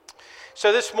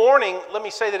So this morning, let me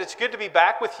say that it's good to be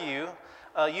back with you.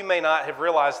 You may not have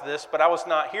realized this, but I was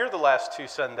not here the last 2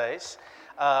 Sundays.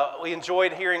 We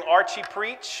enjoyed hearing Archie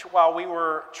preach while we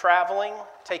were traveling,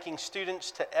 taking students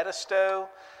to Edisto.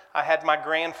 I had my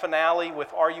grand finale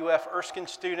with RUF Erskine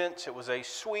students. It was a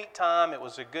sweet time. It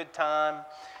was a good time.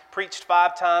 Preached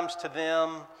 5 times to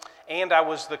them, and I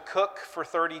was the cook for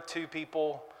 32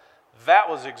 people. That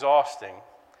was exhausting.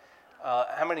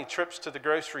 How many trips to the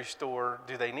grocery store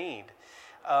do they need?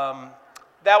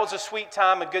 That was a sweet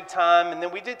time, a good time, and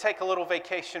then we did take a little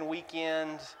vacation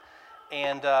weekend.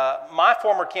 And my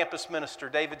former campus minister,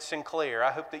 David Sinclair,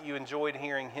 I hope that you enjoyed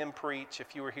hearing him preach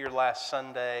if you were here last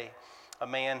Sunday, a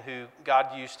man who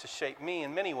God used to shape me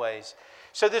in many ways.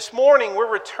 So this morning,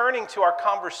 we're returning to our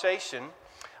conversation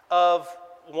of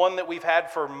one that we've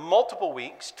had for multiple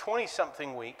weeks,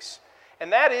 20-something weeks,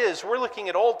 and that is, we're looking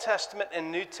at Old Testament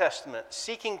and New Testament,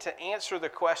 seeking to answer the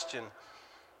question,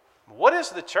 what is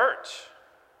the church?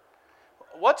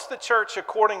 What's the church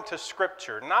according to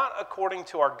Scripture? Not according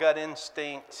to our gut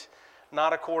instinct,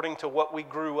 not according to what we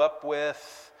grew up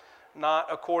with, not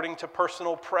according to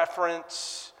personal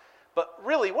preference, but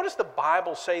really, what does the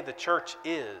Bible say the church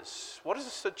is? What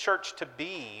is the church to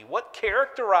be? What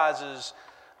characterizes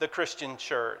the Christian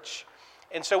church?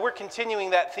 And so we're continuing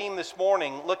that theme this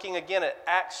morning, looking again at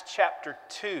Acts chapter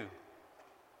 2.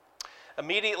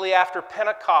 Immediately after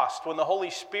Pentecost, when the Holy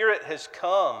Spirit has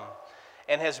come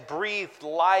and has breathed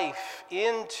life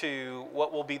into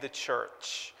what will be the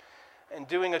church, and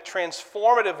doing a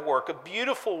transformative work, a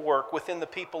beautiful work within the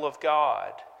people of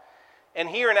God. And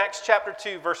here in Acts chapter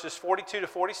 2, verses 42 to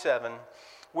 47,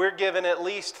 we're given at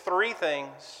least 3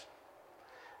 things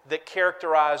that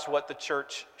characterize what the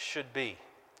church should be,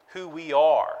 who we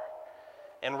are,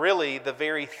 and really the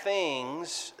very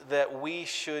things that we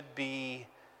should be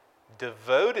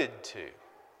devoted to.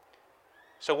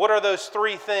 So what are those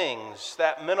 3 things,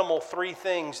 that minimal 3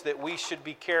 things that we should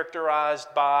be characterized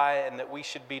by and that we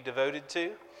should be devoted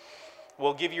to?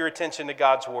 Well, give your attention to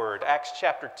God's Word. Acts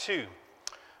chapter 2,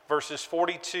 verses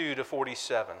 42 to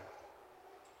 47.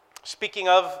 Speaking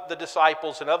of the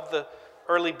disciples and of the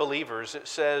early believers, it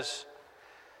says,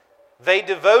 "They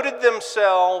devoted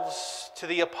themselves to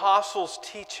the apostles'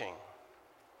 teaching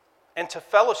and to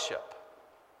fellowship,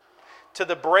 to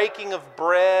the breaking of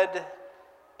bread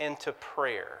and to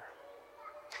prayer.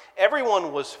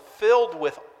 Everyone was filled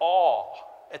with awe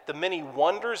at the many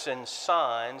wonders and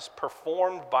signs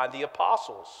performed by the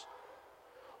apostles.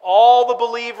 All the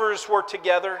believers were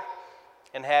together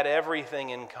and had everything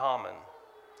in common.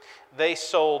 They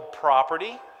sold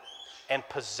property and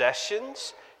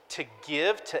possessions to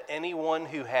give to anyone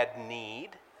who had need.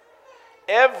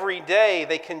 Every day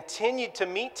they continued to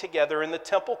meet together in the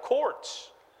temple courts.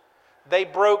 They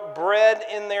broke bread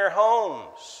in their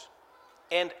homes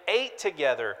and ate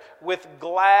together with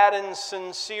glad and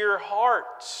sincere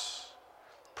hearts,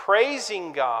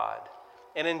 praising God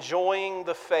and enjoying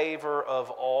the favor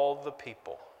of all the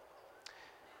people.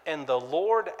 And the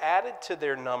Lord added to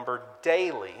their number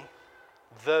daily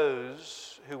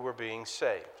those who were being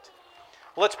saved."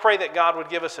 Let's pray that God would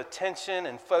give us attention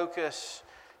and focus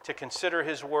to consider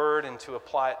His Word and to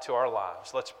apply it to our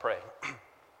lives. Let's pray.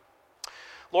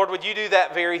 Lord, would you do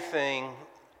that very thing?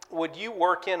 Would you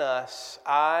work in us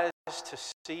eyes to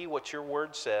see what your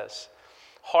word says,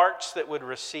 hearts that would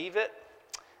receive it,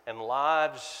 and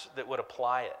lives that would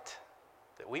apply it,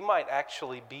 that we might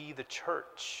actually be the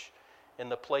church in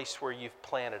the place where you've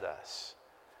planted us.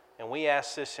 And we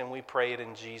ask this and we pray it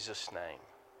in Jesus' name.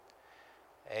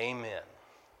 Amen.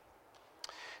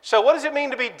 So what does it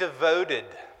mean to be devoted?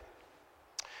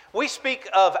 We speak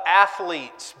of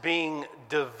athletes being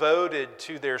devoted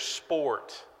to their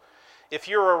sport. If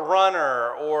you're a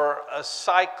runner or a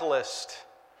cyclist,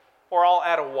 or I'll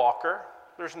add a walker,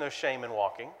 there's no shame in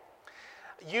walking,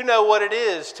 you know what it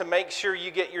is to make sure you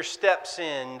get your steps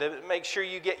in, to make sure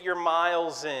you get your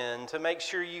miles in, to make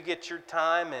sure you get your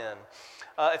time in.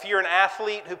 If you're an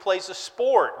athlete who plays a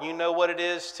sport, you know what it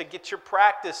is to get your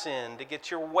practice in, to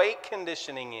get your weight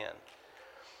conditioning in.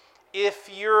 If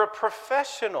you're a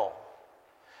professional,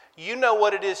 you know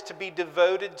what it is to be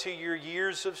devoted to your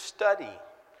years of study,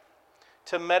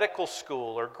 to medical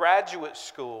school or graduate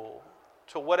school,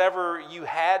 to whatever you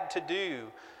had to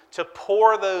do to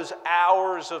pour those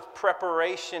hours of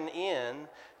preparation in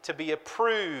to be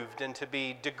approved and to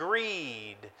be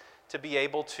degreed, to be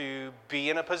able to be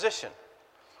in a position.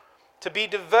 To be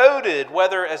devoted,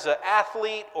 whether as an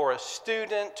athlete or a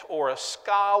student or a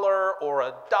scholar or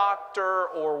a doctor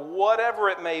or whatever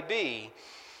it may be,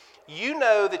 you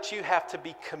know that you have to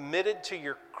be committed to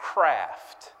your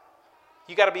craft.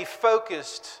 You got to be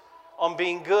focused on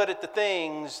being good at the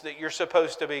things that you're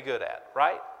supposed to be good at,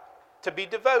 right? To be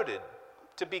devoted,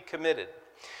 to be committed.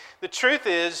 The truth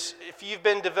is, if you've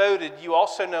been devoted, you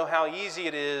also know how easy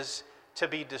it is to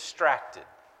be distracted,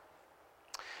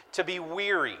 to be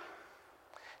weary,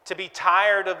 to be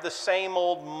tired of the same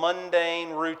old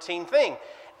mundane routine thing.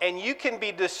 And you can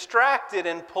be distracted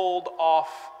and pulled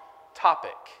off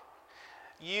topic.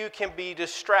 You can be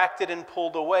distracted and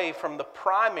pulled away from the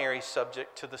primary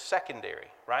subject to the secondary,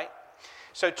 right?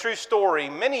 So true story,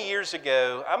 many years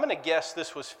ago, I'm going to guess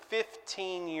this was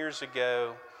 15 years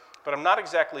ago, but I'm not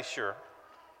exactly sure.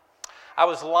 I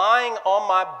was lying on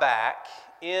my back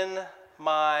in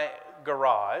my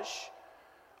garage,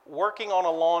 working on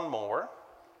a lawnmower.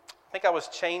 I think I was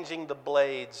changing the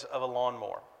blades of a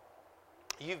lawnmower.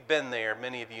 You've been there,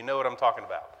 many of you know what I'm talking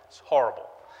about. It's horrible.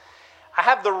 I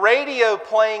have the radio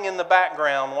playing in the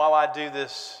background while I do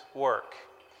this work.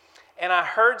 And I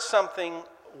heard something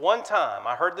one time.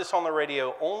 I heard this on the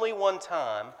radio only one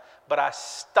time, but I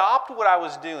stopped what I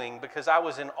was doing because I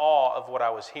was in awe of what I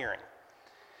was hearing.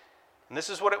 And this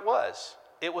is what it was.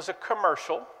 It was a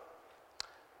commercial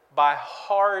by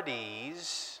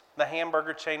Hardee's, the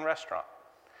hamburger chain restaurant.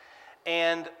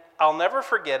 And I'll never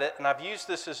forget it, and I've used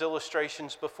this as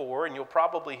illustrations before, and you'll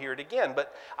probably hear it again,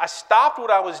 but I stopped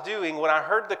what I was doing when I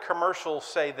heard the commercial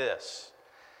say this.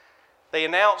 They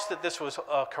announced that this was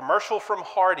a commercial from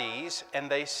Hardee's, and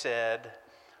they said,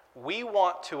 "We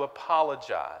want to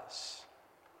apologize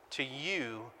to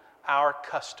you, our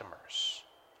customers,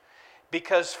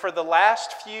 because for the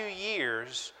last few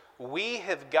years, we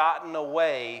have gotten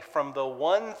away from the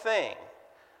one thing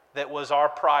that was our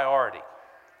priority."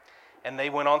 And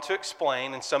they went on to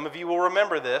explain, and some of you will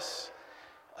remember this,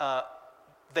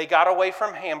 they got away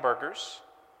from hamburgers,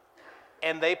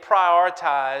 and they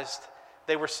prioritized,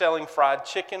 they were selling fried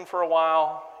chicken for a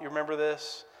while. You remember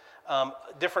this?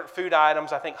 Different food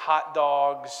items, I think hot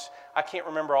dogs. I can't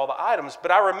remember all the items, but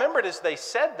I remembered as they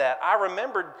said that, I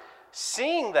remembered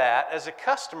seeing that as a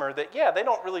customer that, yeah, they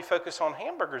don't really focus on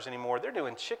hamburgers anymore. They're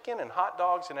doing chicken and hot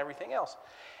dogs and everything else.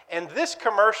 And this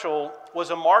commercial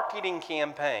was a marketing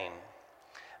campaign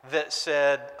that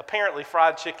said, apparently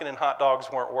fried chicken and hot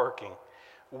dogs weren't working.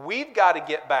 We've got to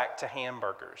get back to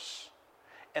hamburgers.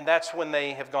 And that's when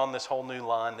they have gone this whole new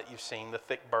line that you've seen, the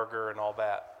thick burger and all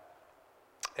that.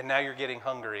 And now you're getting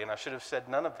hungry, and I should have said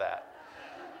none of that.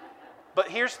 But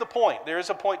here's the point. There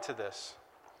is a point to this.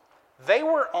 They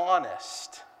were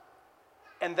honest,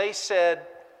 and they said,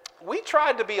 we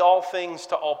tried to be all things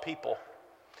to all people.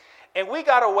 And we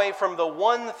got away from the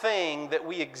one thing that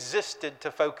we existed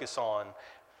to focus on.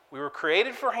 We were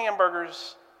created for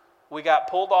hamburgers. We got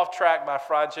pulled off track by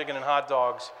fried chicken and hot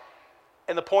dogs.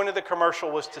 And the point of the commercial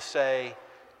was to say,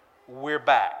 we're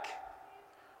back.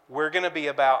 We're going to be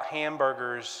about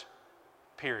hamburgers,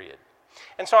 period.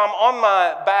 And so I'm on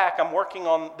my back. I'm working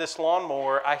on this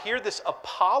lawnmower. I hear this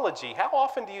apology. How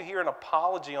often do you hear an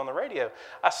apology on the radio?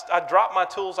 I drop my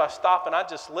tools, I stop, and I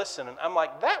just listen. And I'm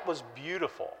like, that was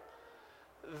beautiful.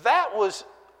 That was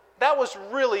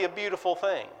really a beautiful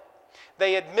thing.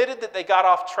 They admitted that they got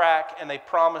off track and they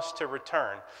promised to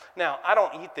return. Now, I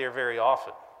don't eat there very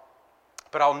often,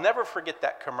 but I'll never forget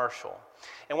that commercial.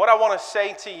 And what I want to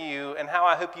say to you, and how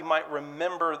I hope you might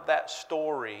remember that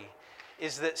story,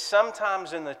 is that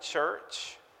sometimes in the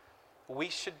church, we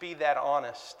should be that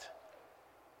honest.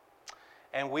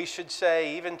 And we should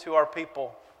say, even to our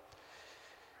people,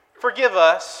 forgive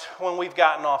us when we've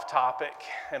gotten off topic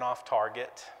and off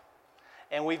target.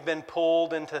 And we've been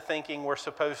pulled into thinking we're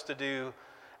supposed to do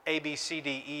A, B, C,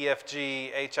 D, E, F, G,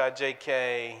 H, I, J,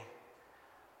 K,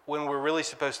 when we're really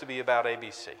supposed to be about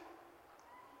ABC,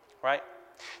 right?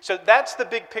 So that's the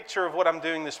big picture of what I'm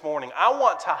doing this morning. I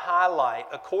want to highlight,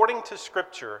 according to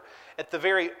Scripture, at the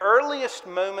very earliest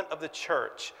moment of the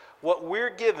church, what we're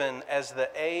given as the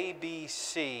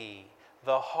ABC,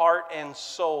 the heart and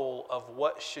soul of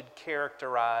what should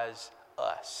characterize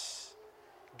us,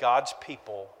 God's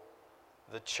people,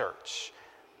 the church.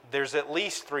 There's at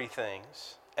least three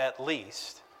things, at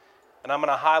least. And I'm going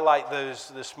to highlight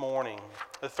those this morning.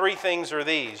 The three things are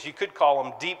these. You could call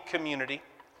them deep community,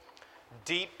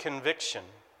 deep conviction,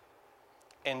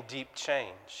 and deep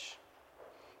change.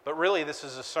 But really, this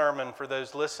is a sermon for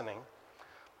those listening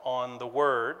on the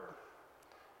Word,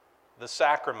 the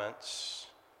sacraments,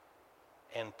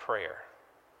 and prayer.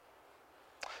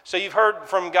 So you've heard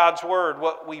from God's Word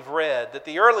what we've read, that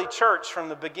the early church from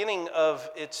the beginning of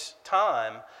its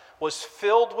time was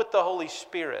filled with the Holy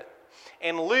Spirit.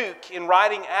 And Luke, in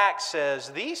writing Acts, says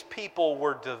these people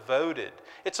were devoted.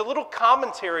 It's a little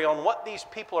commentary on what these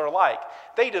people are like.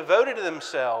 They devoted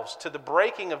themselves to the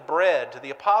breaking of bread, to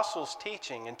the apostles'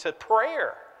 teaching, and to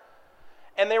prayer.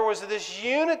 And there was this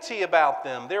unity about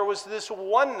them. There was this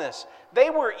oneness.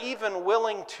 They were even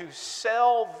willing to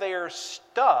sell their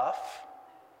stuff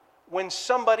when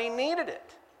somebody needed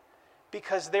it,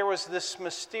 because there was this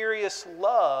mysterious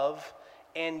love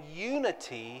and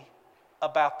unity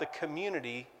about the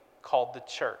community called the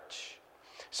church.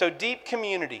 So deep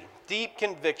community, deep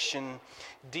conviction,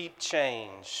 deep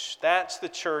change. That's the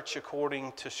church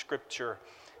according to Scripture,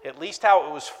 at least how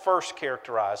it was first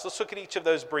characterized. Let's look at each of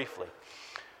those briefly.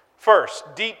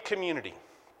 First, deep community.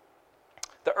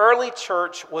 The early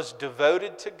church was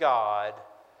devoted to God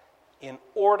in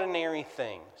ordinary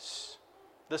things,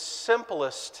 the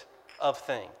simplest of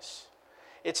things.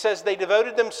 It says they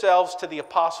devoted themselves to the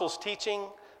apostles' teaching,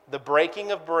 the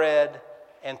breaking of bread,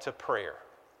 and to prayer.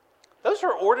 Those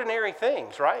are ordinary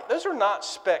things, right? Those are not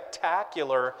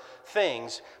spectacular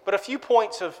things, but a few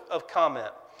points of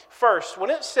comment. First,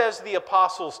 when it says the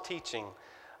apostles' teaching,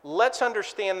 let's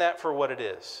understand that for what it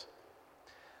is.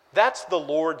 That's the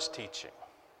Lord's teaching.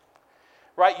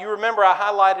 Right, you remember I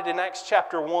highlighted in Acts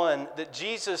chapter 1 that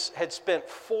Jesus had spent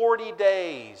 40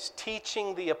 days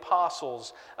teaching the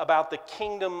apostles about the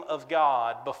kingdom of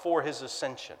God before his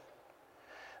ascension.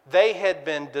 They had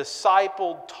been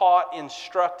discipled, taught,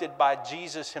 instructed by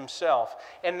Jesus himself,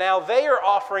 and now they are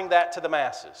offering that to the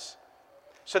masses.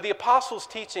 So the apostles'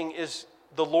 teaching is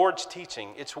the Lord's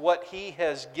teaching. It's what he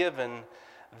has given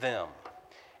them.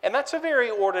 And that's a very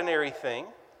ordinary thing.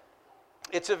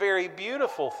 It's a very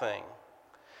beautiful thing.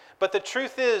 But the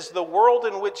truth is, the world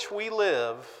in which we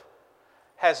live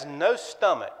has no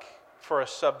stomach for a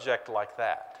subject like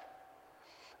that.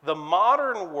 The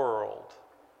modern world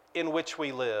in which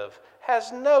we live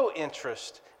has no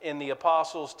interest in the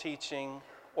apostles' teaching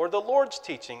or the Lord's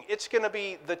teaching. It's going to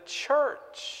be the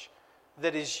church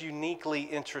that is uniquely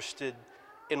interested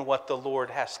in what the Lord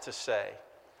has to say.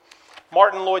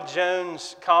 Martin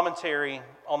Lloyd-Jones' commentary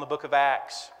on the book of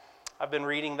Acts. I've been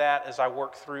reading that as I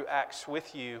work through Acts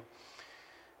with you.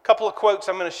 A couple of quotes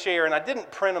I'm going to share, and I didn't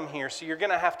print them here, so you're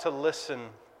going to have to listen.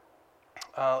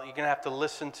 You're going to have to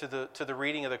listen to the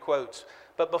reading of the quotes.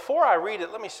 But before I read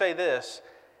it, let me say this.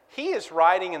 He is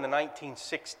writing in the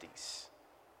 1960s,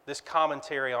 this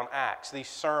commentary on Acts, these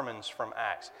sermons from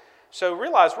Acts. So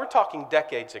realize we're talking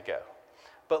decades ago.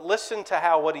 But listen to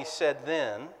how what he said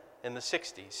then, in the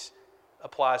 60s,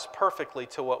 applies perfectly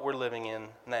to what we're living in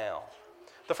now.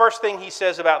 The first thing he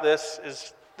says about this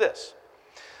is this.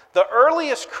 The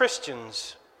earliest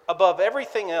Christians, above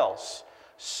everything else,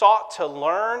 sought to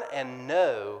learn and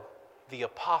know the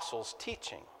apostles'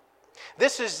 teaching.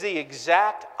 This is the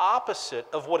exact opposite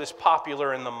of what is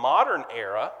popular in the modern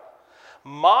era.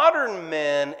 Modern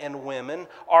men and women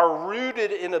are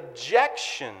rooted in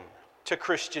objection to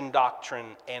Christian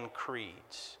doctrine and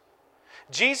creeds.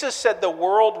 Jesus said the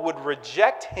world would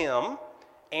reject him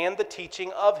and the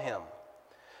teaching of him.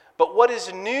 But what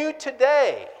is new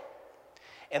today,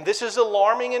 and this is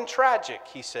alarming and tragic,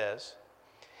 he says,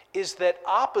 is that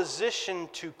opposition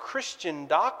to Christian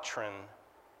doctrine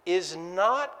is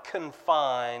not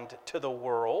confined to the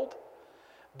world,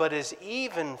 but is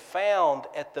even found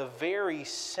at the very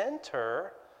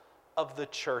center of the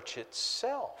church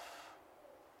itself.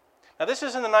 Now, this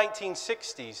is in the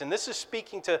 1960s, and this is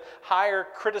speaking to higher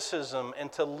criticism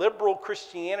and to liberal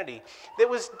Christianity that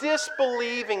was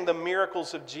disbelieving the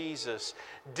miracles of Jesus,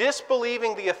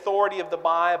 disbelieving the authority of the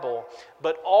Bible,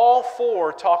 but all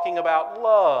for talking about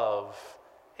love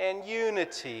and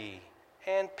unity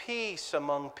and peace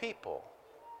among people.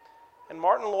 And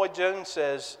Martin Lloyd-Jones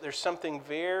says there's something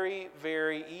very,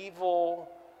 very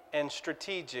evil and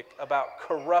strategic about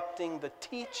corrupting the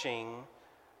teaching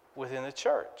within the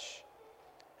church.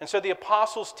 And so the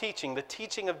apostles' teaching, the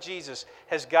teaching of Jesus,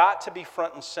 has got to be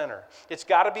front and center. It's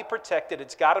got to be protected.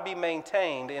 It's got to be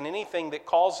maintained in anything that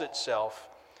calls itself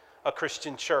a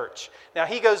Christian church. Now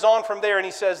he goes on from there and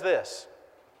he says this.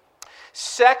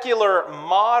 Secular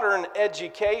modern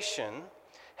education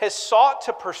has sought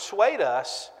to persuade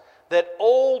us that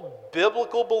old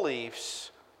biblical beliefs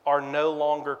are no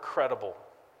longer credible,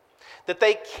 that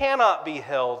they cannot be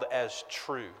held as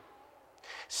true.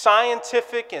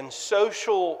 Scientific and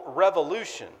social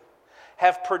revolution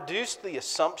have produced the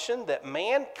assumption that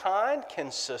mankind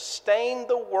can sustain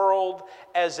the world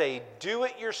as a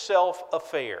do-it-yourself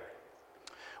affair.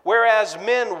 Whereas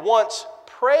men once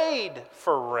prayed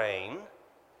for rain,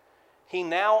 he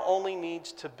now only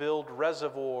needs to build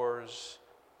reservoirs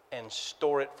and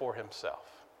store it for himself.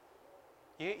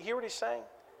 You hear what he's saying?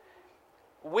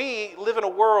 We live in a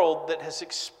world that has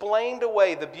explained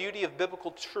away the beauty of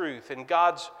biblical truth and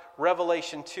God's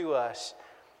revelation to us.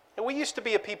 And we used to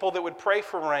be a people that would pray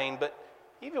for rain, but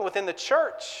even within the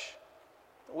church,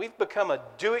 We've become a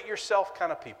do-it-yourself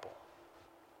kind of people.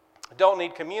 Don't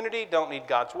need community, don't need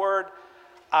God's word.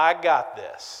 I got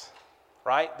this,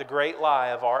 right? The great lie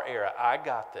of our era. I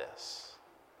got this.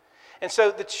 And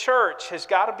so the church has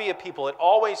got to be a people, it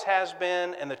always has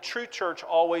been, and the true church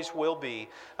always will be,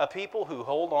 a people who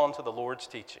hold on to the Lord's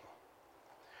teaching.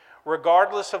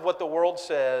 Regardless of what the world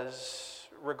says,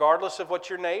 regardless of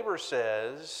what your neighbor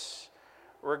says,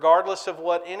 regardless of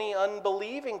what any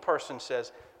unbelieving person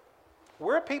says,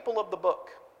 we're a people of the book.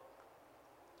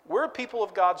 We're a people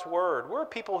of God's word. We're a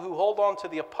people who hold on to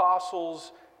the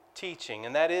apostles' teaching,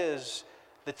 and that is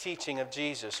the teaching of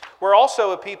Jesus. We're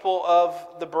also a people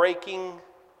of the breaking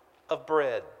of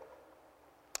bread.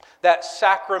 That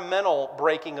sacramental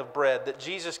breaking of bread that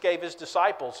Jesus gave his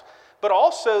disciples, but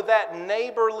also that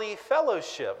neighborly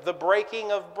fellowship, the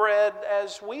breaking of bread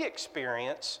as we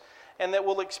experience, and that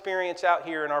we'll experience out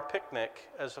here in our picnic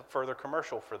as a further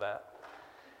commercial for that.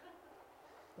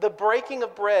 The breaking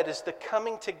of bread is the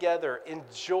coming together,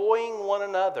 enjoying one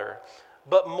another.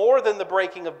 But more than the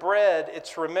breaking of bread,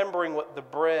 it's remembering what the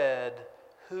bread,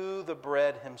 who the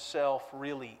bread himself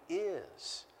really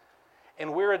is.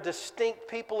 And we're a distinct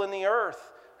people in the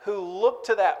earth who look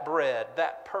to that bread,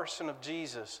 that person of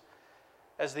Jesus,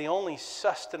 as the only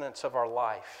sustenance of our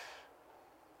life,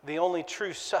 the only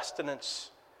true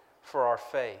sustenance for our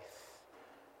faith.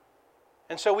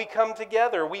 And so we come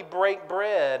together, we break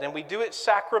bread, and we do it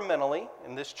sacramentally.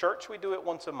 In this church, we do it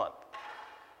once a month.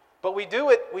 But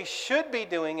we should be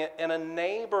doing it in a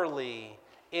neighborly,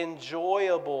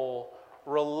 enjoyable,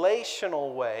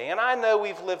 relational way. And I know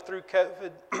we've lived through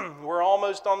COVID. We're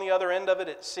almost on the other end of it,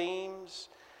 it seems.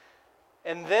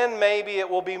 And then maybe it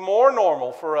will be more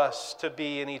normal for us to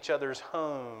be in each other's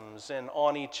homes and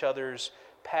on each other's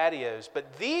patios.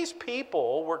 But these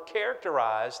people were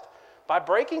characterized by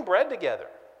breaking bread together.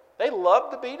 They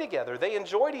loved to be together. They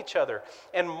enjoyed each other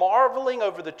and marveling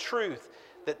over the truth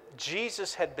that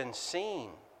Jesus had been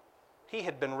seen. He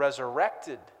had been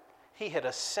resurrected. He had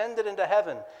ascended into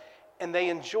heaven. And they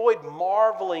enjoyed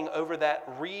marveling over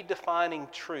that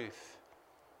redefining truth.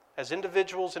 As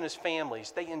individuals and as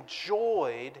families, they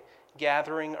enjoyed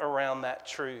gathering around that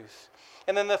truth.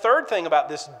 And then the third thing about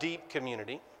this deep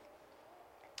community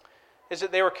is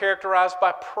that they were characterized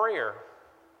by prayer.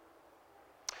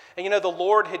 And you know, the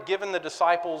Lord had given the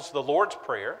disciples the Lord's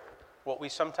Prayer, what we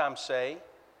sometimes say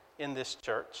in this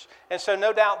church. And so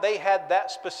no doubt they had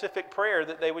that specific prayer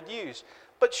that they would use.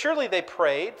 But surely they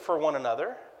prayed for one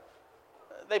another.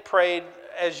 They prayed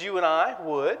as you and I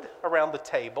would around the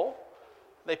table.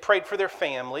 They prayed for their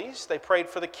families. They prayed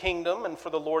for the kingdom and for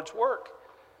the Lord's work.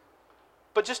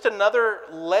 But just another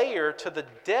layer to the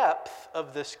depth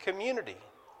of this community.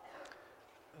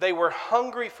 They were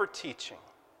hungry for teaching.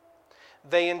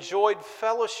 They enjoyed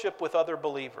fellowship with other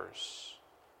believers.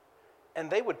 And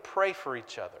they would pray for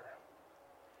each other.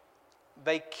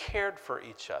 They cared for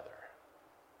each other.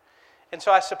 And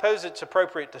so I suppose it's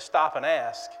appropriate to stop and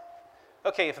ask,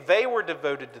 okay, if they were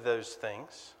devoted to those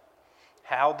things,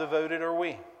 how devoted are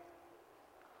we?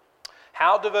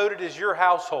 How devoted is your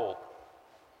household?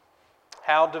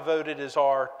 How devoted is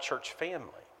our church family?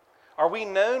 Are we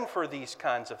known for these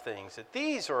kinds of things? That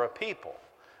these are a people,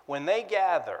 when they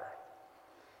gather,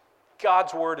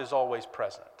 God's word is always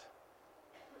present.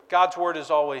 God's word is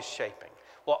always shaping.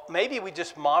 Well, maybe we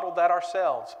just modeled that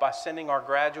ourselves by sending our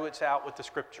graduates out with the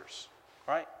scriptures,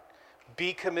 right?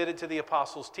 Be committed to the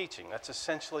apostles' teaching. That's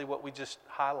essentially what we just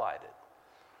highlighted.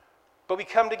 But we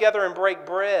come together and break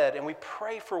bread, and we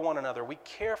pray for one another. We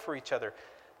care for each other.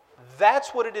 That's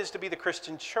what it is to be the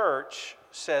Christian church,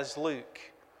 says Luke.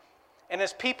 And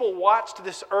as people watched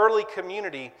this early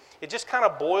community, it just kind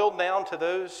of boiled down to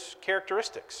those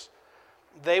characteristics.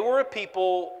 They were a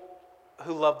people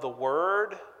who loved the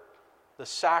word, the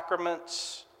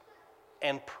sacraments,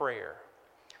 and prayer.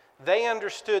 They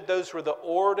understood those were the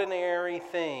ordinary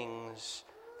things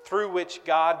through which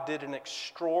God did an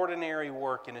extraordinary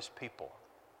work in his people.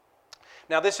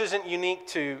 Now, this isn't unique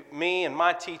to me and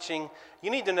my teaching.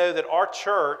 You need to know that our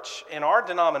church and our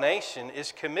denomination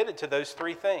is committed to those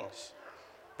three things: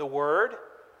 the word,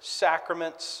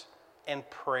 sacraments, and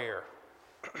prayer.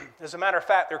 As a matter of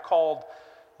fact, they're called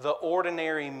the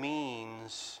ordinary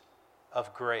means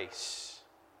of grace.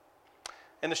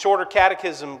 In the Shorter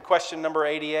Catechism, question number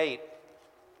 88,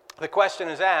 the question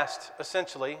is asked,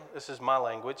 essentially, this is my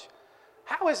language,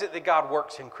 how is it that God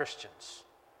works in Christians?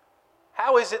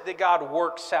 How is it that God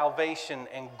works salvation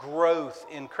and growth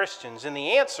in Christians? And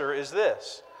the answer is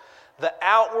this: the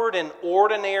outward and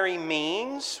ordinary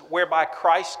means whereby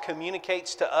Christ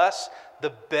communicates to us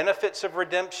the benefits of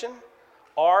redemption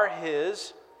are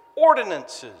his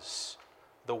ordinances: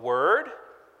 the word,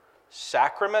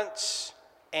 sacraments,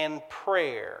 and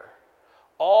prayer,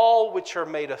 all which are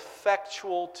made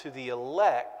effectual to the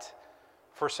elect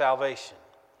for salvation.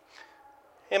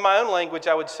 In my own language,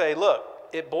 I would say, look,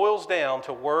 it boils down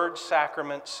to words,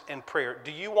 sacraments, and prayer.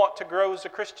 Do you want to grow as a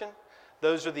Christian?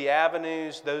 Those are the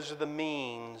avenues, those are the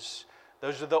means,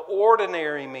 those are the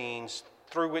ordinary means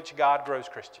through which God grows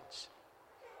Christians.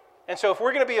 And so if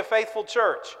we're going to be a faithful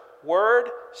church, word,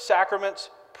 sacraments,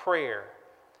 prayer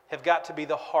have got to be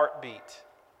the heartbeat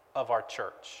of our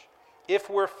church. If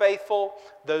we're faithful,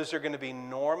 those are going to be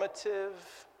normative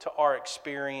to our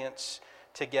experience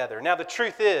together. Now, the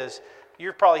truth is,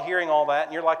 you're probably hearing all that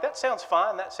and you're like, that sounds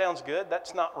fine, that sounds good,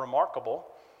 that's not remarkable.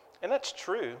 And that's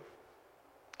true.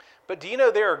 But do you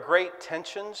know there are great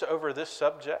tensions over this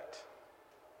subject?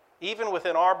 Even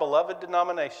within our beloved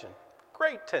denomination,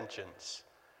 great tensions,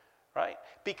 right?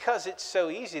 Because it's so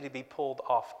easy to be pulled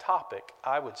off topic,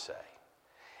 I would say.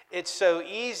 It's so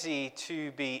easy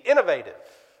to be innovative.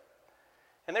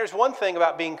 And there's one thing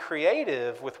about being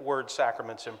creative with words,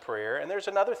 sacraments, and prayer, and there's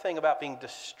another thing about being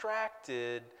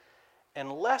distracted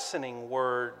and lessening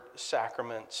word,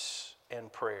 sacraments,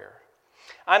 and prayer.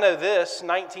 I know this,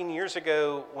 19 years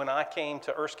ago when I came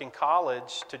to Erskine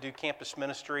College to do campus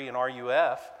ministry in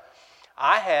RUF,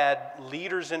 I had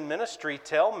leaders in ministry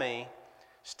tell me,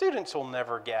 students will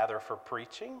never gather for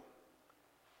preaching.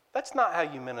 That's not how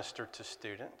you minister to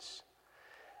students.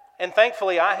 And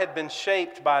thankfully, I had been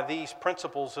shaped by these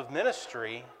principles of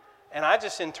ministry, and I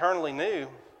just internally knew,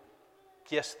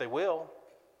 yes, they will,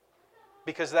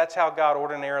 because that's how God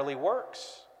ordinarily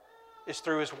works, is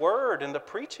through His Word and the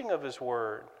preaching of His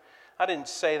Word. I didn't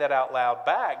say that out loud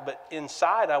back, but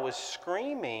inside I was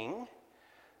screaming,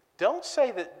 don't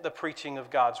say that the preaching of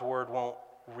God's Word won't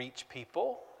reach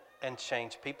people and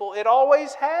change people. It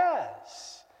always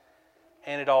has,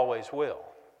 and it always will.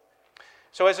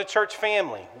 So as a church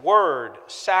family, word,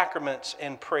 sacraments,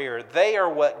 and prayer, they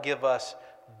are what give us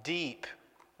deep,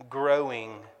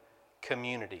 growing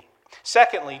community.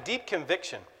 Secondly, deep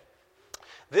conviction.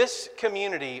 This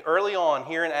community, early on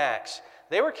here in Acts,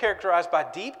 they were characterized by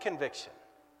deep conviction.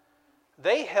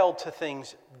 They held to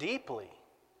things deeply.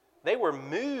 They were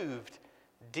moved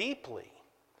deeply.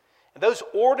 And those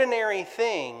ordinary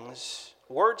things,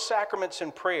 word, sacraments,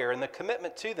 and prayer, and the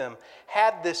commitment to them,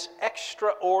 had this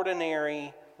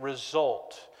extraordinary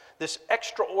result, this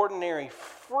extraordinary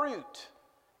fruit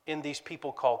in these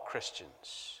people called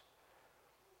Christians.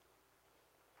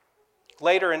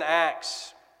 Later in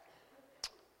Acts,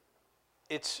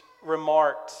 it's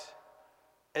remarked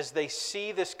as they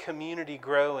see this community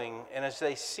growing and as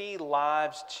they see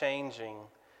lives changing,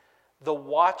 the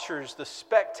watchers, the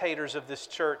spectators of this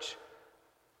church,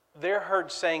 they're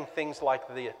heard saying things like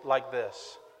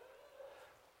this.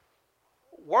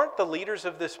 Weren't the leaders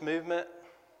of this movement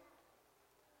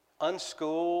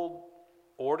unschooled,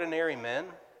 ordinary men?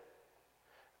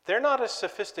 They're not as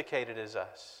sophisticated as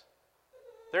us.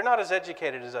 They're not as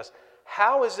educated as us.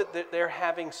 How is it that they're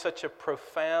having such a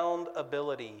profound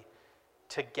ability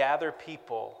to gather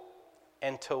people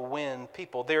and to win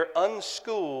people? They're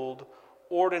unschooled,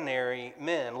 ordinary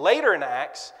men. Later in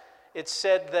Acts, it's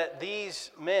said that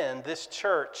these men, this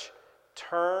church,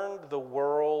 turned the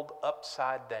world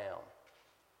upside down,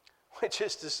 which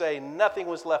is to say nothing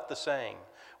was left the same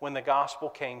when the gospel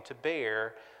came to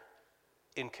bear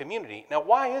in community. Now,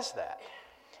 why is that?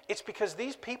 It's because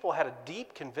these people had a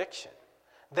deep conviction.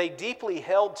 They deeply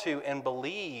held to and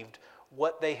believed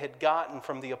what they had gotten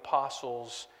from the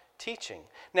apostles' teaching.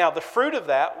 Now, the fruit of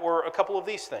that were a couple of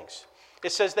these things.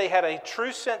 It says they had a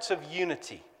true sense of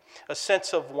unity, a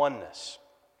sense of oneness.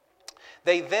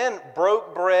 They then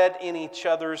broke bread in each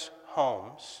other's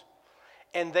homes,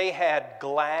 and they had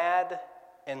glad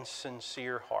and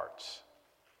sincere hearts.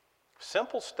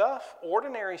 Simple stuff,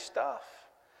 ordinary stuff.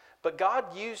 But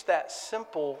God used that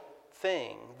simple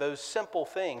thing, those simple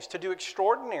things, to do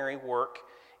extraordinary work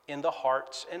in the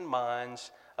hearts and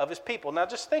minds of His people. Now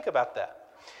just think about that.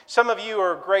 Some of you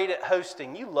are great at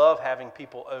hosting. You love having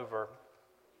people over.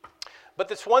 But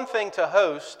it's one thing to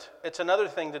host. It's another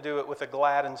thing to do it with a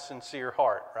glad and sincere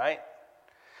heart, right?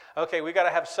 Okay, we got to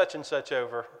have such and such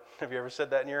over. Have you ever said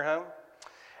that in your home?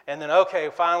 And then, okay,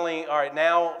 finally, all right,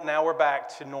 now we're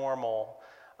back to normal.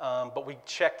 But we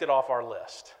checked it off our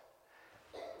list.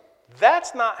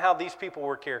 That's not how these people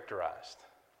were characterized.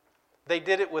 They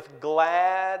did it with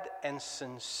glad and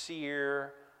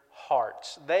sincere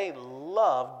hearts. They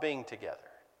loved being together.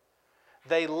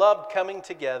 They loved coming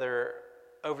together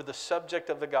over the subject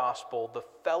of the gospel, the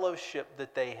fellowship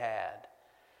that they had.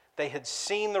 They had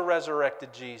seen the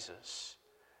resurrected Jesus.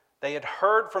 They had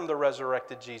heard from the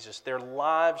resurrected Jesus. Their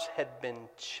lives had been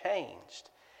changed.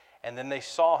 And then they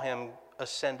saw him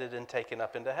ascended and taken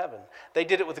up into heaven. They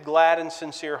did it with glad and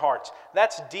sincere hearts.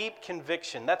 That's deep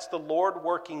conviction. That's the Lord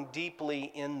working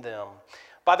deeply in them.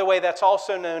 By the way, that's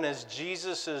also known as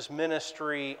Jesus'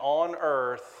 ministry on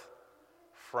earth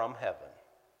from heaven,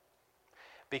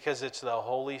 because it's the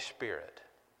Holy Spirit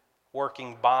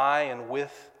working by and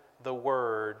with the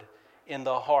Word in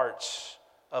the hearts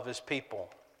of His people.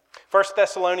 1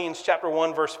 Thessalonians chapter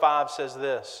 1, verse 5 says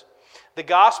this: "The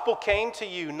gospel came to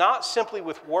you not simply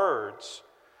with words,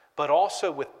 but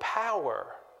also with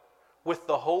power, with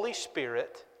the Holy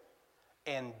Spirit,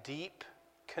 and deep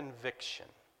conviction."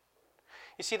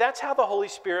 You see, that's how the Holy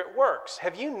Spirit works.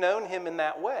 Have you known Him in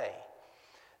that way?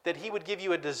 That He would give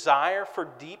you a desire for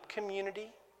deep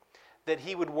community? That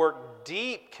He would work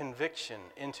deep conviction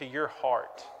into your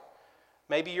heart?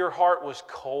 Maybe your heart was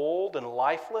cold and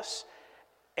lifeless,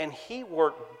 and He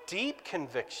worked deep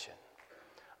conviction,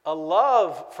 a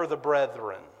love for the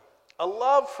brethren, a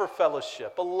love for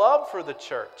fellowship, a love for the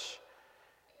church,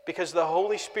 because the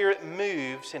Holy Spirit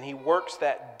moves and He works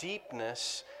that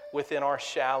deepness within our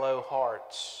shallow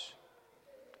hearts.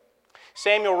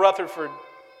 Samuel Rutherford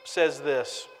says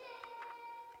this.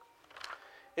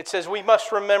 It says, "We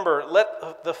must remember,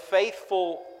 let the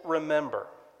faithful remember,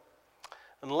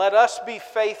 and let us be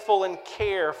faithful and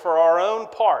care for our own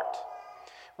part,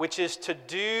 which is to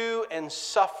do and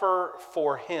suffer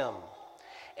for Him.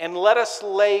 And let us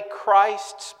lay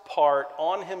Christ's part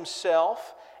on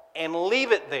Himself and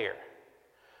leave it there.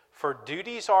 For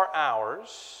duties are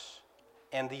ours,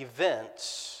 and the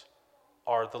events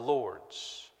are the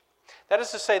Lord's." That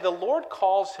is to say, the Lord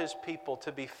calls His people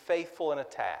to be faithful in a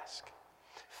task,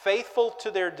 faithful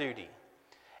to their duty.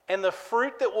 And the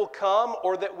fruit that will come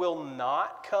or that will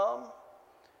not come,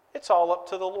 it's all up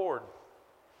to the Lord.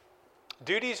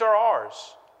 Duties are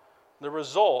ours. The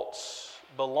results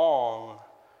belong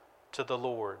to the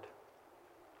Lord.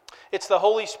 It's the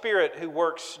Holy Spirit who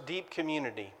works deep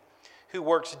community, who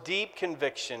works deep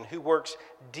conviction, who works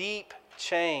deep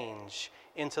change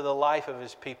into the life of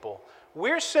His people.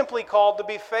 We're simply called to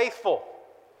be faithful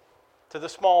to the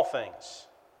small things,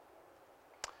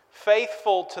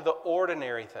 faithful to the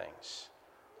ordinary things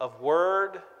of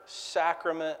word,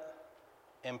 sacrament,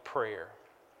 and prayer.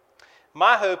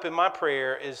 My hope and my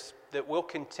prayer is that we'll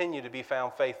continue to be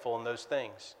found faithful in those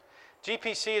things.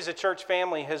 GPC as a church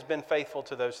family has been faithful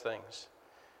to those things.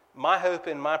 My hope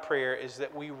and my prayer is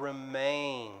that we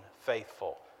remain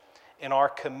faithful in our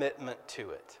commitment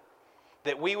to it.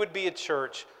 That we would be a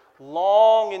church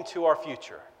long into our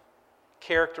future,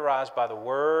 characterized by the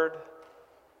Word,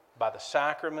 by the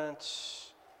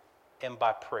sacraments, and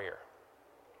by prayer.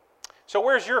 So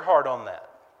where's your heart on that?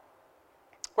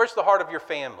 Where's the heart of your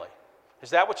family?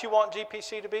 Is that what you want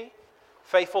GPC to be?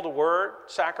 Faithful to Word,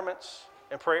 sacraments,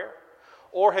 and prayer?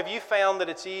 Or have you found that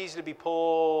it's easy to be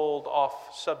pulled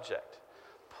off subject,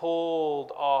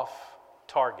 pulled off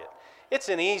target? It's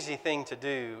an easy thing to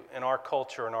do in our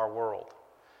culture and our world.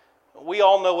 We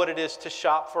all know what it is to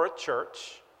shop for a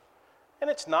church, and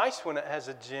it's nice when it has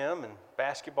a gym and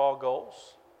basketball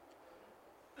goals.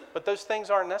 But those things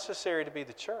aren't necessary to be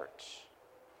the church.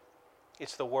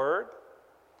 It's the Word,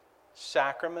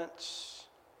 sacraments,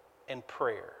 and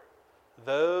prayer.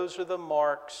 Those are the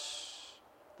marks,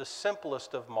 the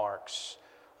simplest of marks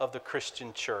of the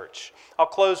Christian church. I'll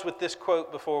close with this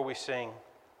quote before we sing.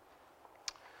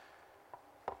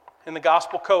 In the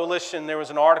Gospel Coalition, there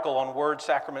was an article on word,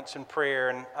 sacraments, and prayer,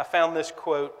 and I found this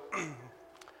quote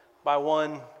by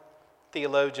one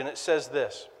theologian. It says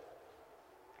this: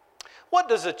 "What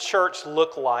does a church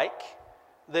look like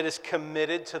that is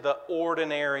committed to the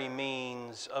ordinary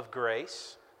means of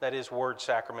grace, that is, word,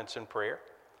 sacraments, and prayer?"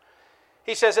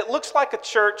 He says, "It looks like a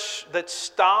church that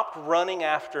stopped running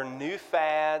after new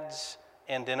fads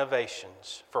and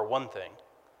innovations, for one thing.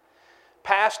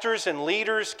 Pastors and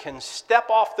leaders can step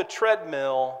off the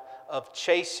treadmill of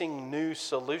chasing new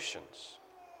solutions.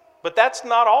 But that's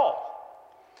not all.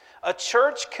 A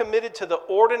church committed to the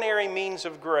ordinary means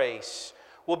of grace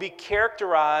will be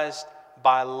characterized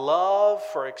by love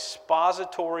for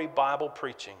expository Bible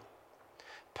preaching,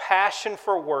 passion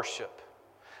for worship,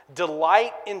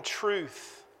 delight in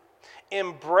truth,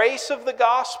 embrace of the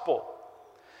gospel,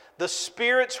 the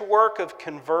Spirit's work of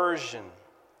conversion,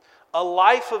 a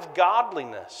life of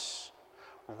godliness,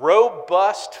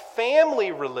 robust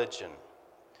family religion,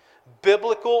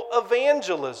 biblical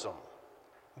evangelism,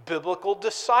 biblical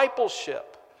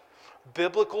discipleship,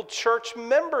 biblical church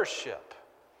membership,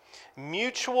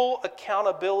 mutual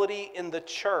accountability in the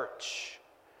church,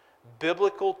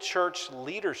 biblical church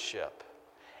leadership,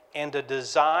 and a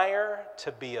desire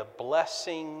to be a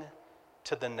blessing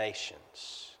to the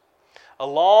nations.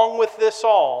 Along with this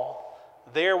all,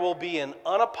 there will be an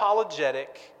unapologetic,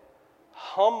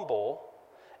 humble,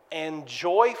 and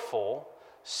joyful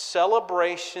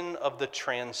celebration of the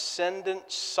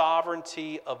transcendent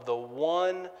sovereignty of the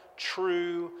one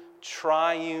true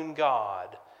triune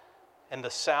God and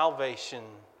the salvation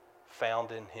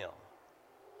found in Him.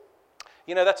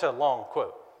 You know, that's a long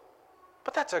quote,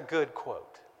 but that's a good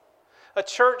quote. A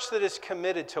church that is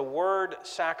committed to word,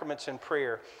 sacraments, and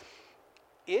prayer,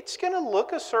 it's going to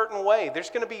look a certain way. There's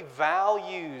going to be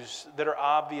values that are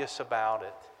obvious about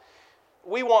it.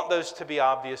 We want those to be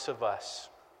obvious of us.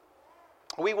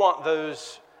 We want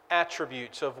those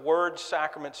attributes of word,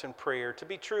 sacraments, and prayer to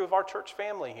be true of our church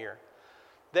family here.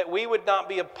 That we would not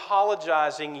be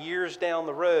apologizing years down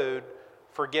the road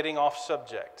for getting off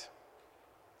subject,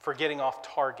 for getting off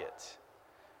target,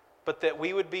 but that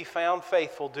we would be found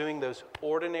faithful doing those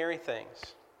ordinary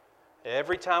things.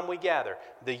 Every time we gather,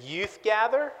 the youth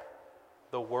gather,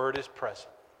 the Word is present.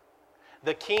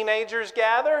 The teenagers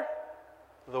gather,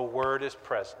 the Word is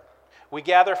present. We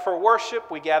gather for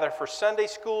worship, we gather for Sunday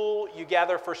school, you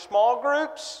gather for small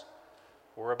groups.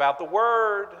 We're about the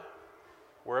Word,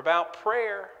 we're about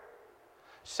prayer.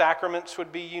 Sacraments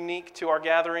would be unique to our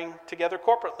gathering together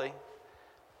corporately.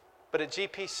 But at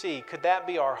GPC, could that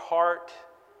be our heart?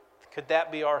 Could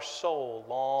that be our soul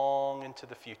long into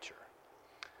the future?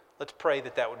 Let's pray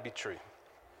that that would be true.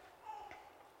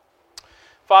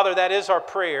 Father, that is our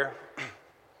prayer.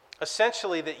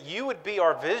 Essentially, that you would be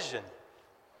our vision.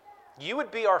 You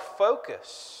would be our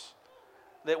focus.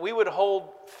 That we would hold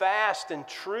fast and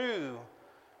true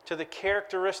to the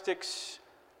characteristics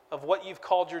of what you've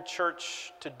called your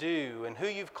church to do and who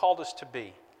you've called us to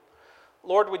be.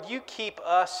 Lord, would you keep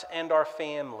us and our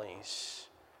families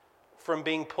from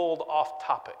being pulled off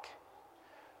topic,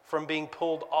 from being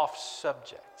pulled off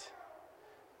subject.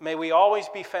 May we always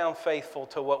be found faithful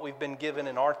to what we've been given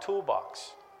in our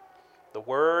toolbox, the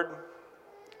Word,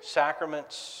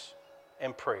 sacraments,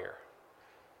 and prayer.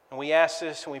 And we ask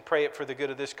this and we pray it for the good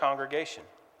of this congregation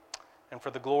and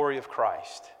for the glory of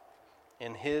Christ.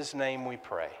 In His name we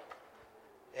pray.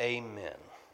 Amen.